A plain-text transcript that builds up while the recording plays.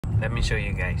Let me show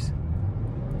you guys.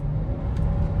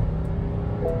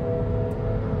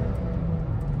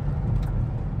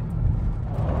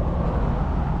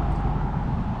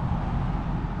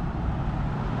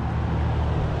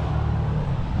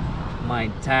 My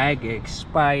tag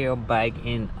expired back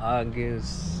in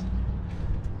August.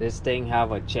 This thing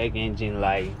have a check engine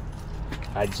light.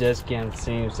 I just can't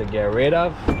seem to get rid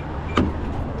of.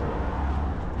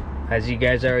 As you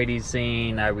guys already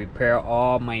seen, I repair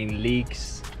all my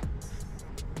leaks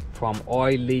from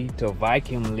oil leak to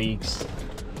vacuum leaks,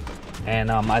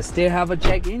 and I still have a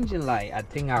check engine light. I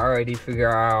think I already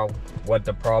figured out what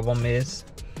the problem is.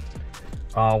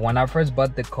 When I first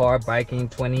bought the car back in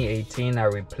 2018, I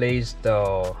replaced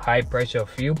the high pressure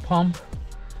fuel pump,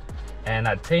 and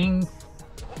I think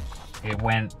it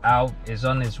went out. It's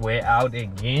on its way out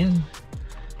again,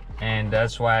 and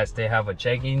that's why I still have a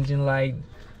check engine light.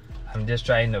 I'm just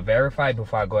trying to verify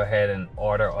before I go ahead and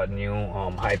order a new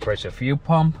high pressure fuel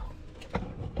pump.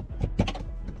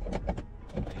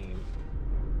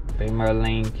 Beamer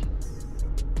link.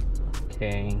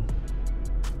 Okay.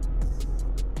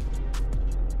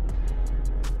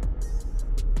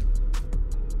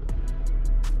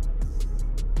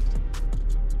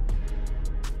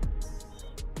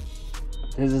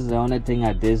 This is the only thing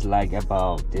I dislike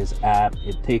about this app.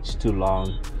 It takes too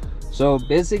long. So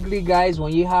basically, guys,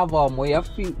 when you have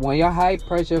when your high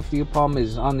pressure fuel pump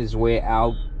is on its way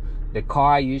out, the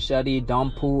car usually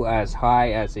don't pull as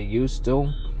high as it used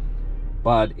to.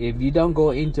 But if you don't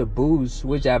go into boost,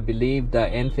 which I believe the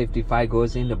N55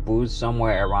 goes into boost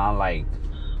somewhere around like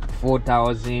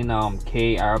 4,000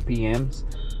 K RPMs.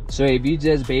 So if you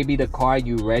just baby the car,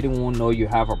 you already won't know you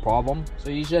have a problem.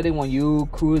 So usually when you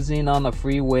cruising on the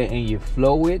freeway and you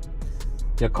flow it,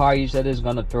 the car usually is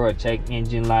gonna throw a check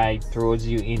engine light, throws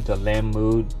you into land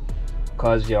mode,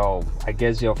 because I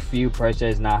guess your fuel pressure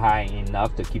is not high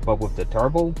enough to keep up with the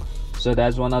turbo. So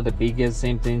that's one of the biggest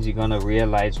symptoms you're gonna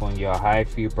realize when your high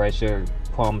fuel pressure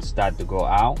pumps start to go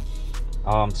out.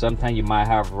 Sometimes you might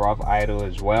have rough idle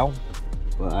as well,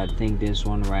 but I think this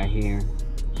one right here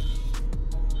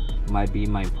might be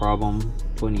my problem.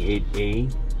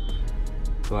 28A,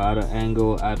 throttle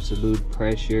angle, absolute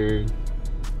pressure,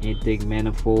 intake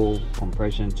manifold,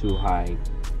 compression too high.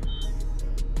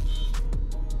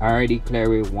 I already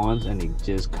cleared it once and it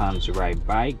just comes right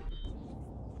back.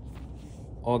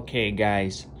 Okay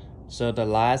guys, so the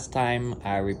last time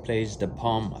I replaced the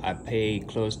pump, I paid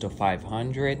close to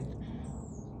 500.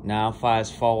 Now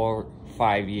fast forward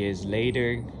 5 years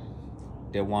later,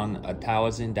 they want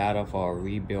 $1,000 for a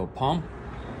rebuild pump.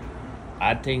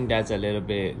 I think that's a little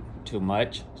bit too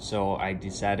much, so I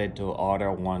decided to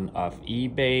order one off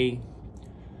eBay.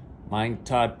 My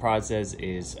thought process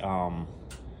is a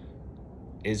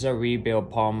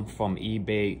rebuild pump from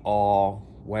eBay or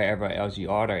wherever else you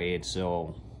order it.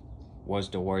 So what's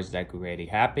the worst that could really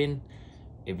happen?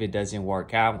 If it doesn't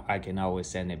work out, I can always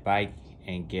send it back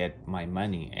and get my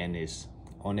money, and it's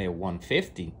only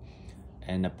 $150,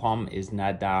 and the pump is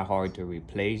not that hard to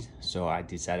replace. So I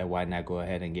decided, why not go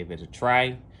ahead and give it a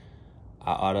try.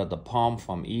 I ordered the pump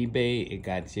from eBay. It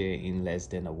got here in less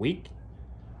than a week.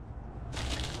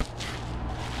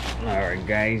 Alright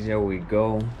guys, here we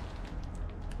go.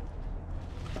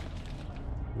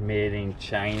 Made in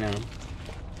China.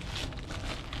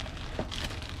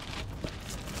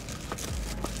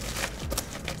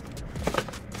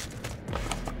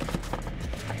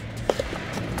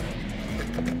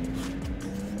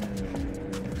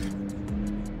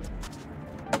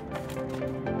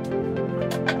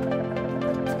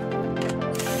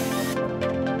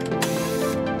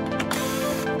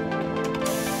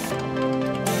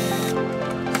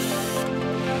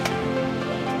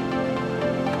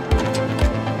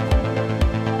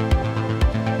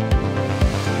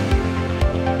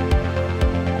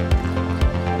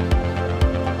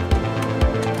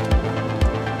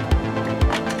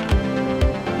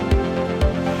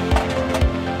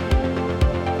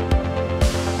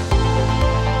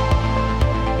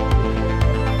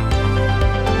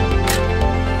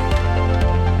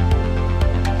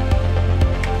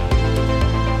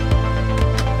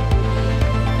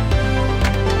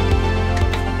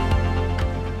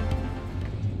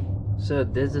 So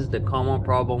this is the common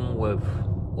problem with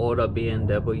older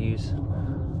BMWs.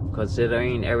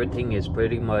 Considering everything is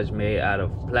pretty much made out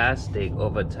of plastic,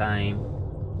 over time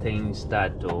things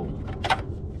start to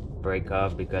break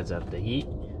up because of the heat.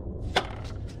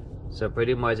 So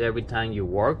pretty much every time you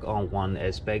work on one,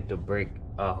 expect to break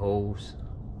a hose.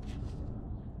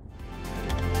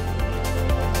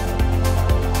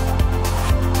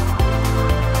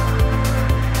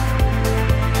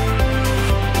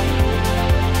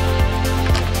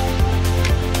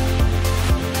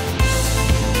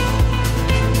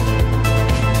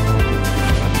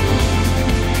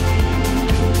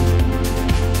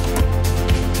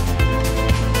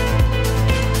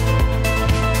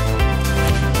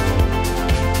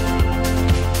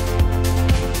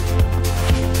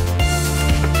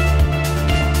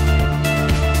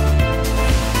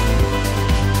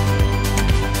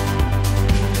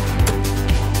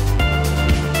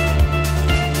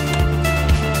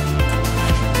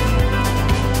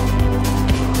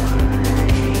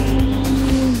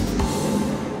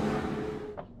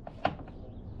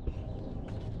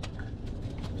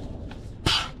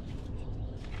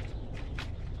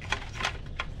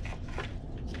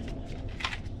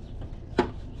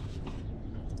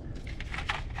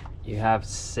 You have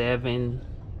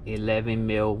 711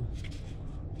 mil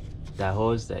that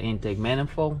holds the intake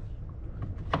manifold.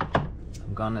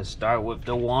 I'm gonna start with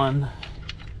the one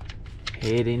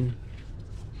heading.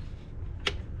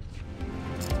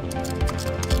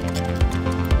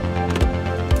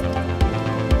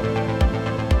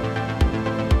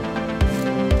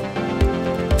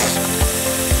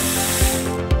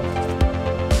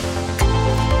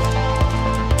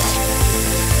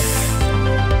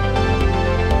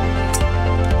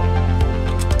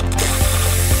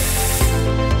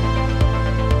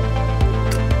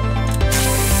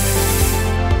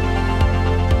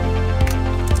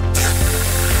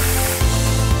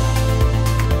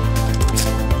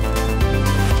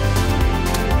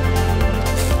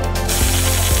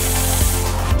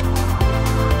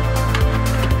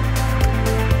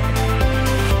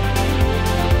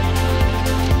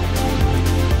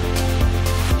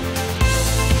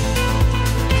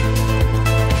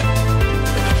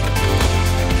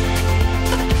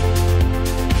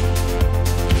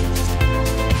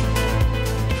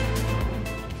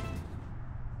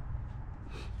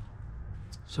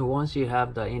 So once you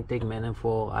have the intake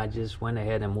manifold, I just went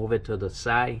ahead and moved it to the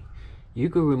side. You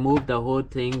could remove the whole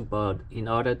thing, but in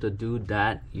order to do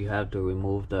that, you have to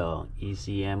remove the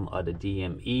ECM or the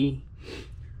DME.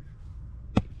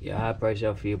 Your high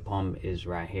pressure fuel pump is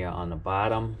right here on the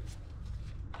bottom.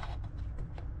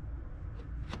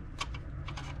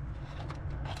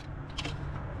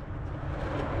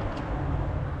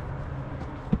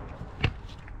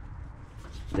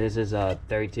 This is a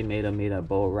 30mm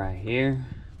bolt right here.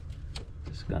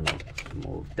 Just gonna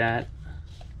move that.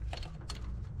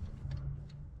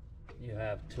 You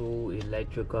have two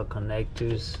electrical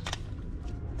connectors.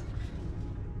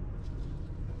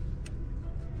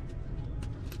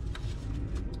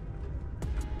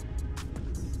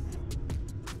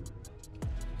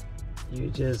 You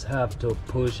just have to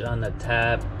push on the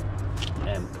tab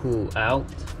and pull out.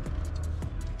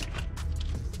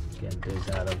 Get this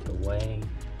out of the way.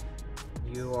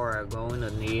 You are going to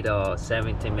need a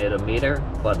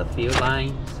 70mm for the fuel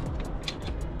lines.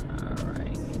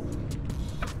 Alright.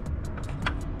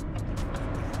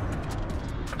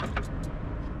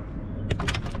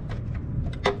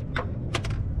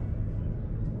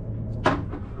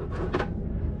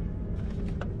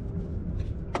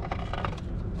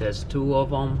 There's two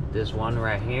of them. There's one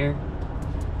right here,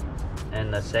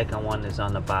 and the second one is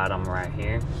on the bottom right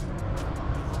here.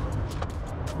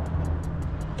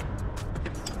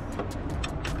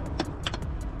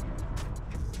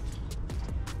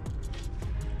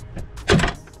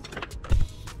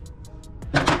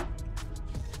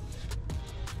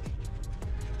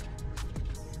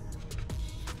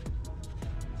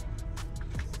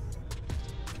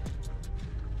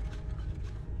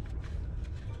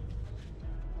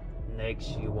 Next,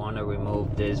 you want to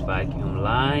remove this vacuum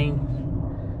line,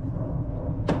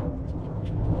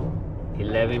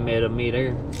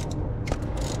 11mm.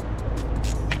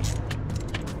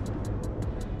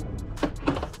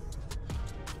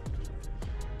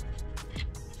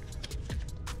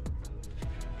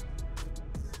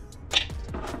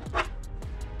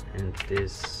 And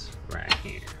this right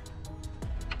here.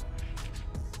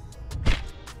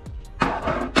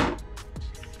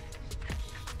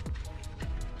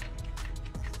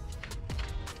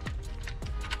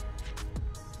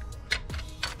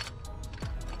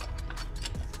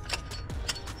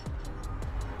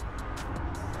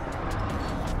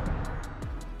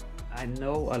 I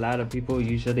know a lot of people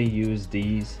usually use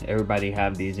these. Everybody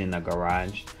have these in the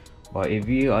garage. But if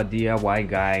you're a DIY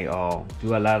guy or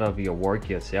do a lot of your work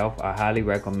yourself, I highly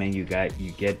recommend you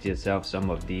get yourself some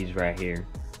of these right here.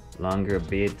 Longer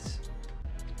bits,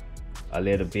 a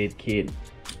little bit kit.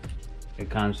 It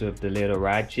comes with the little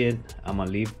ratchet. I'm gonna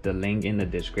leave the link in the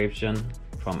description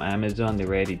from Amazon. They're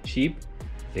really cheap.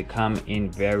 They come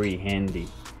in very handy.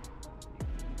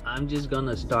 I'm just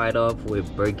gonna start off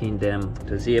with breaking them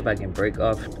to see if I can break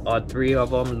off all three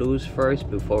of them loose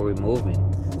first before removing.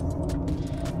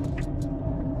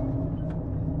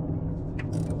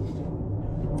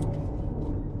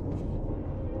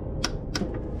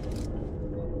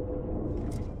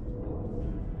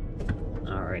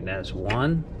 Alright, that's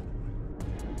one.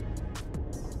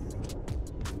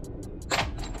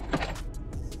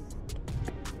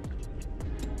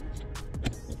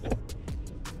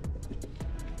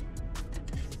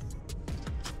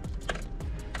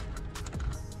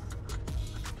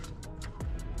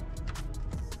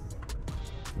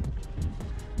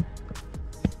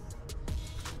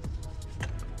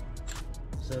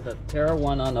 So the third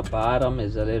one on the bottom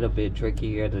is a little bit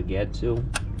trickier to get to.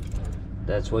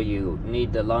 That's where you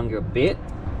need the longer bit.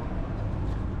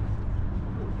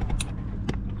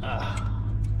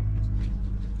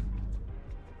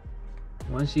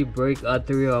 Once you break all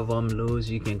 3 of them loose,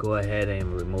 you can go ahead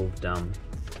and remove them.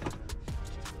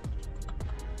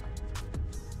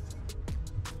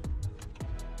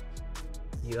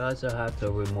 You also have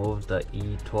to remove the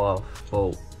E12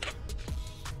 bolt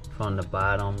from the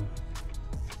bottom,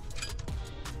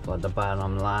 for the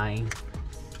bottom line.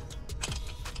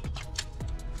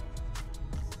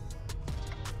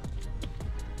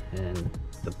 And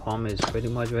the pump is pretty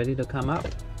much ready to come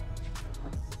out.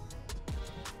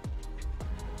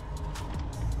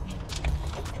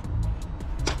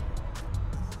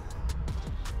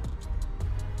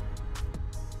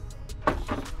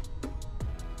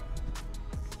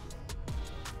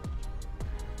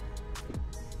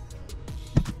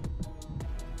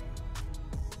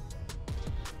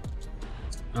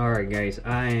 Alright guys,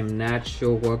 I am not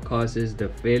sure what causes the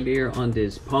failure on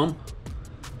this pump,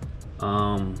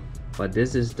 but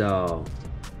this is the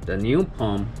new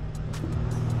pump,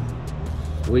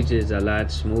 which is a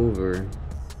lot smoother,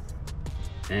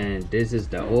 and this is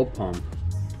the old pump,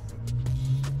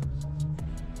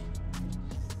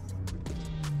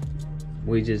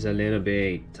 which is a little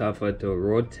bit tougher to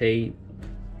rotate,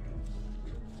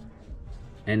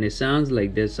 and it sounds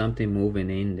like there's something moving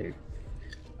in there.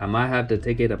 I might have to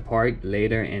take it apart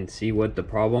later and see what the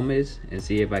problem is and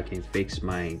see if I can fix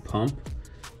my pump.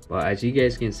 But as you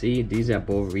guys can see, these are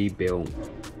both rebuilt.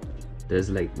 There's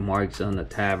like marks on the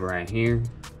tab right here.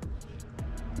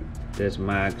 There's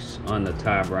marks on the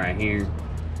tab right here.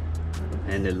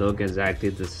 And they look exactly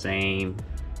the same.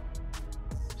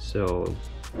 So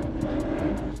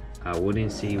I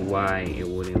wouldn't see why it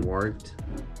wouldn't work.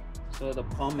 So the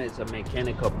pump is a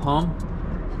mechanical pump.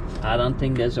 I don't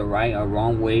think there's a right or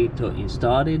wrong way to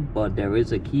install it, but there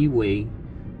is a key way,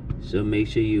 so make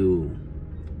sure you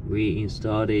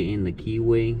reinstall it in the key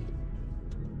way.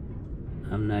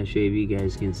 I'm not sure if you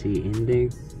guys can see in there,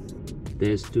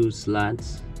 there's 2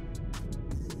 slots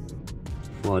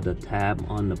for the tab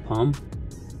on the pump.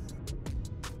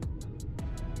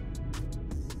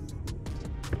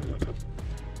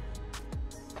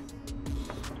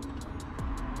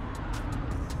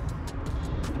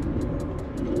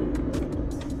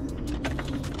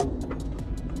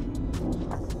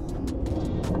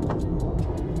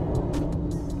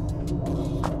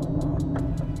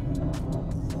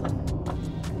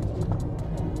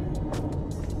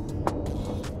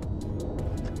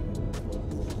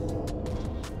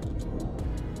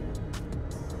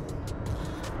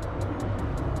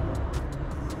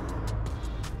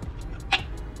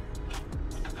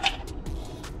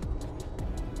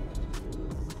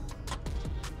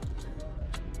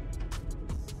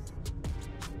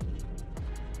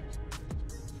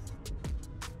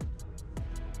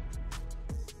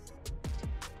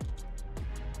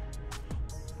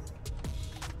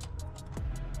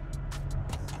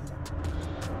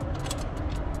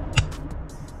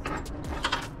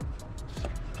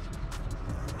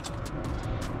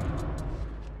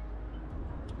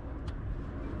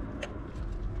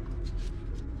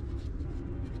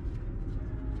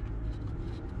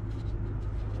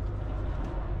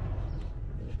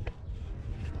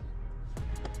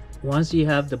 Once you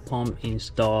have the pump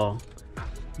installed,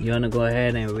 you're gonna go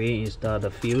ahead and reinstall the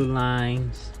fuel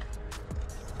lines,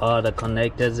 all the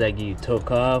connectors that you took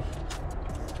off.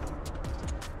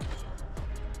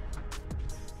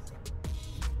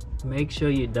 Make sure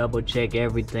you double check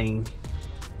everything.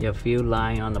 Your fuel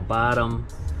line on the bottom,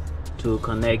 2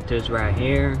 connectors right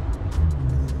here,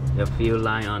 your fuel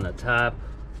line on the top,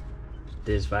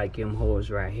 this vacuum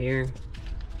hose right here,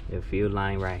 your fuel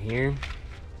line right here,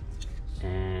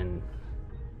 and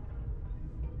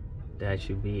that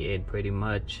should be it pretty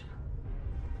much.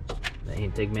 The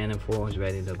intake manifold is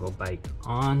ready to go back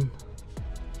on.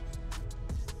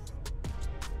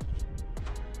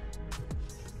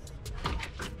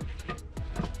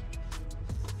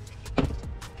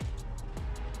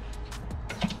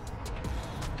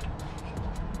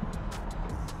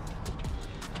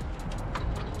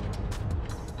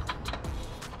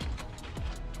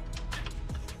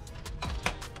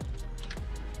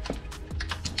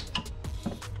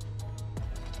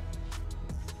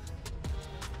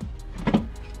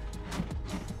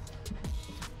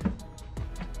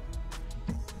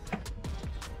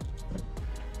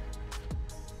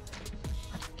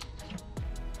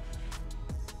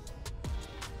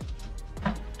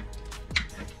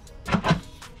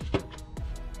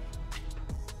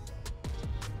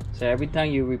 So every time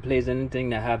you replace anything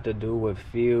that have to do with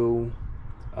fuel,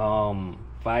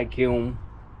 vacuum,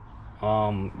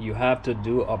 you have to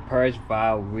do a purge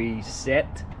valve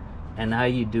reset. And how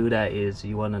you do that is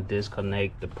you want to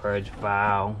disconnect the purge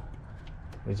valve,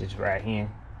 which is right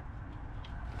here.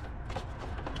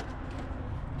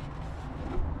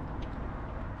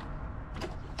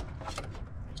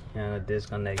 and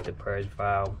disconnect the purge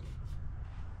valve.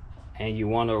 And you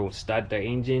want to start the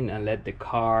engine and let the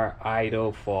car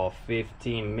idle for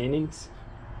 15 minutes.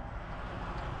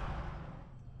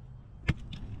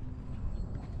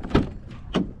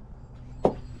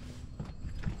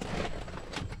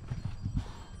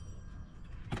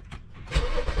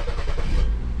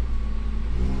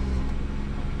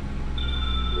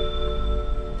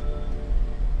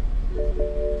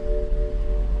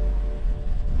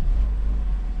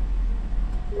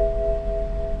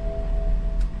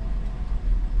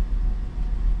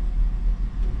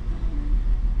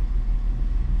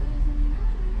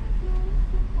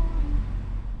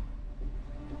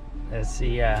 Let's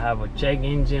see, I have a check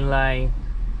engine light.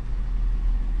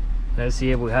 Let's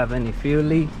see if we have any fuel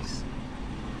leaks.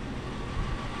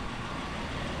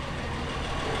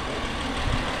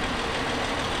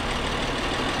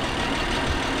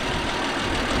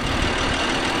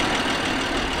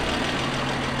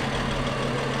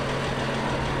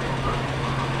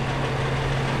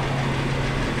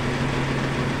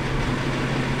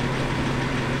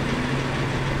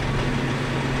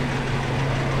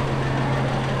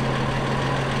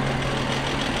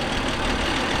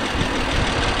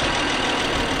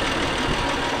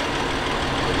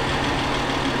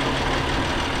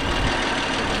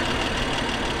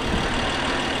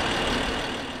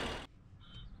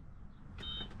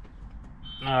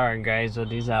 Alright guys, so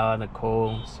these are all the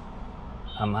codes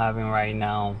I'm having right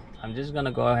now. I'm just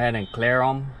gonna go ahead and clear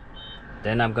them.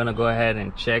 Then I'm gonna go ahead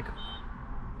and check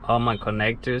all my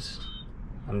connectors.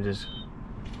 I'm just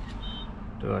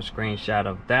do a screenshot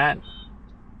of that.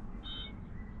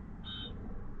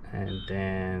 And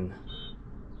then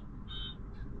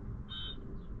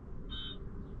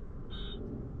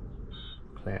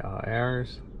clear all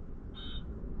errors.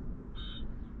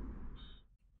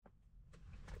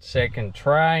 Second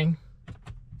try.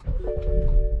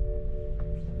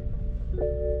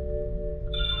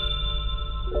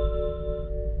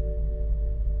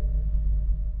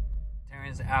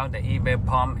 Turns out the eBay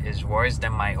pump is worse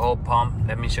than my old pump.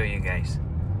 Let me show you guys.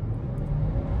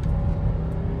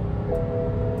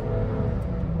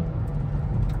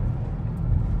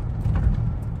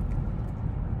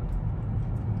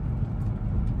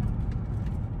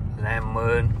 Lamp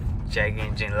mode, check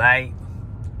engine light.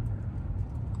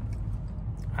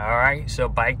 Alright, so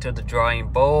back to the drawing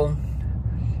board.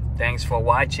 Thanks for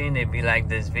watching. If you like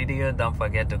this video, don't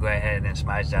forget to go ahead and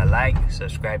smash that like,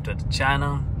 subscribe to the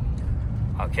channel.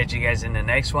 I'll catch you guys in the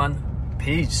next one.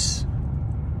 Peace.